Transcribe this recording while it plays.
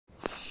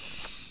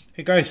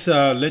Hey guys,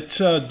 let's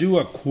do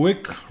a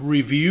quick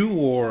review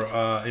or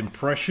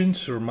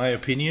impressions or my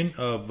opinion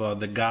of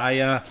the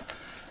Gaia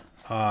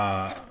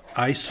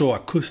ISO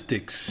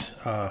Acoustics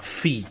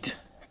feet.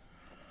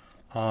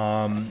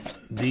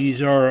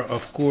 These are,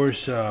 of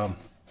course,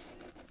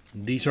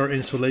 these are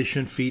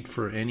insulation feet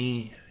for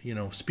any,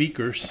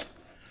 speakers.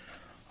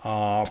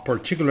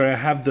 Particularly, I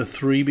have the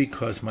 3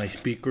 because my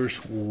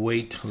speakers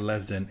weight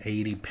less than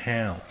 80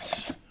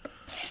 pounds.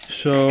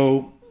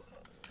 So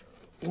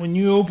when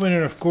you open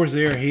it, of course,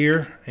 they are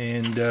here,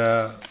 and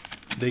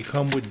they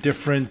come with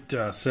different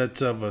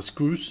sets of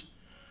screws.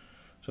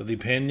 So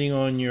depending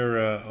on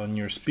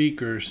your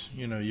speakers,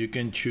 you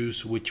can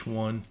choose which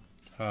one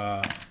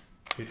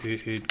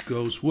it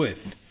goes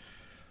with.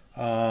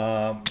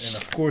 And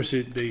of course,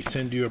 they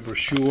send you a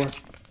brochure.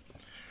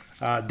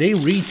 They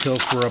retail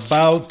for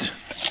about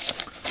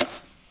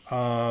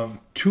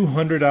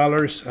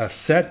 $200 a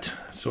set.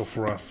 So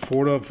for a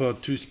 4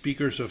 of 2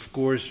 speakers, of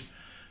course,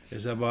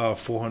 is about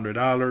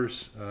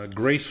 $400.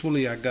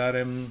 Gracefully, I got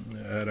them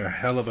at a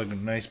hell of a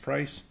nice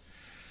price.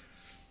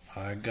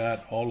 I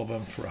got all of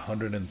them for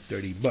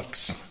 130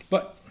 bucks,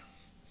 but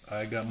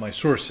I got my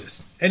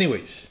sources.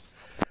 Anyways,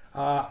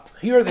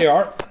 here they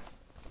are.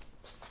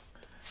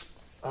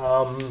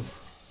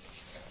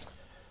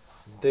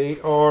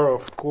 They are,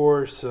 of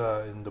course,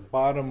 in the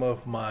bottom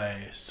of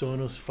my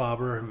Sonus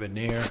Faber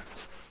Veneer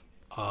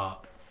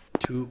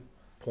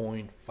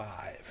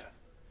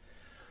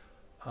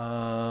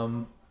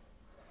 2.5.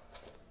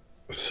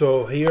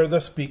 So here are the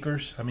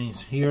speakers.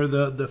 Here are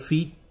the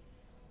feet.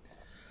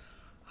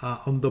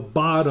 On the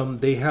bottom,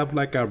 they have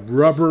like a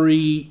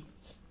rubbery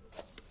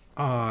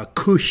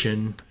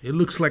cushion. It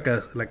looks like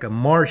a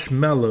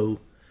marshmallow,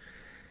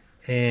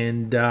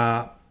 and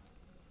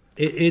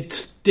it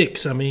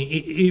sticks.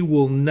 It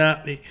will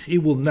not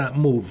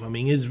move.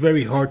 It's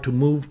very hard to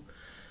move.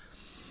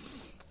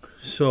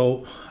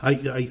 So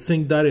I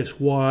think that is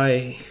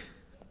why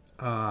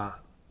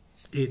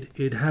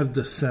it has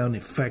the sound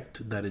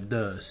effect that it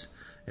does.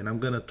 And I'm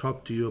going to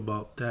talk to you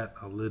about that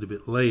a little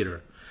bit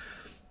later.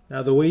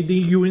 Now, the way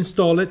you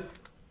install it,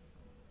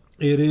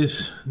 it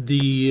is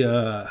the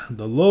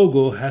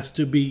logo has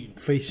to be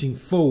facing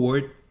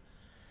forward,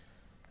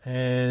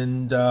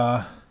 and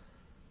they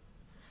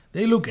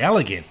look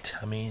elegant.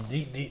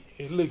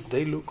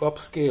 They look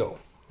upscale.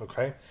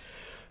 Okay.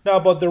 Now,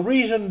 but the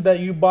reason that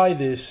you buy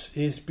this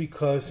is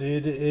because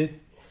it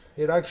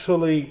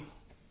actually,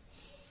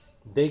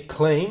 they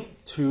claim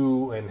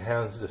to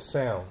enhance the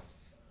sound.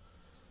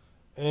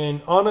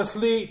 And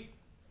honestly,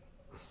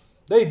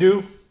 they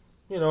do.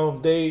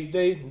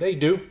 They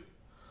do.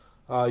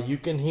 You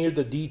can hear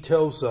the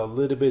details a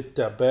little bit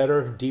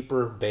better,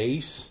 deeper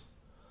bass.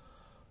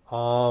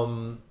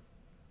 I'm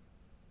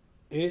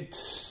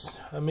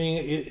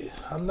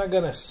not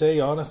gonna say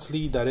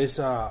honestly that it's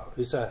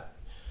a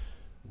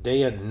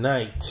day and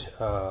night,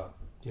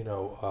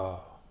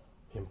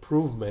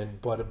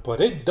 improvement,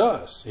 but it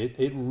does.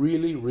 It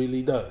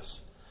really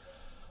does.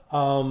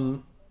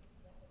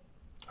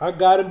 I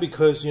got it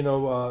because,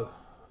 the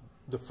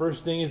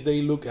first thing is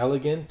they look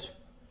elegant.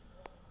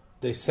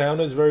 They sound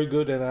is very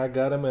good, and I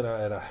got them at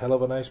a hell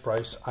of a nice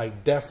price. I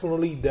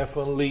definitely,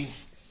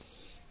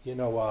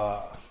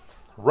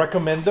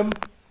 recommend them.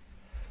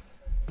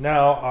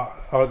 Now,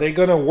 are they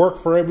gonna work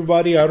for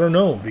everybody? I don't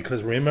know,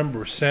 because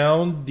remember,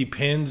 sound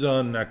depends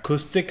on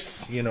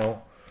acoustics,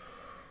 on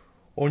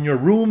your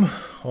room,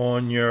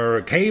 on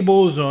your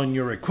cables, on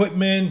your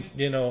equipment.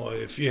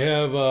 If you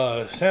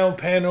have sound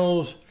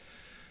panels,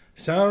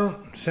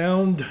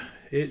 sound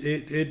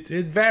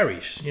it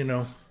varies,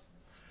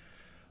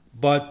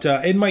 But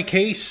in my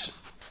case,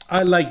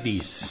 I like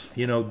these.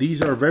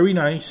 These are very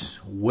nice,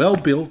 well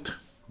built,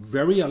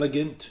 very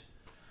elegant.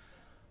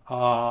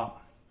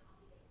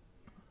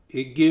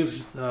 It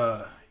gives,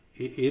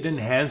 it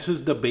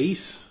enhances the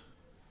bass.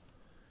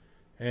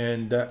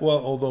 And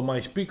well, although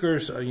my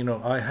speakers,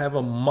 I have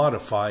them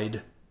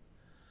modified.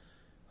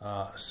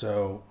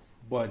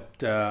 But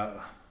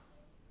the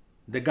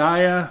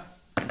Gaia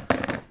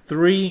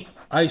 3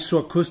 ISO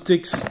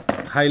Acoustics,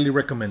 highly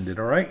recommended.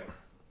 All right,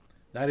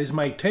 that is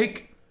my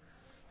take.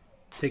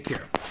 Take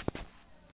care.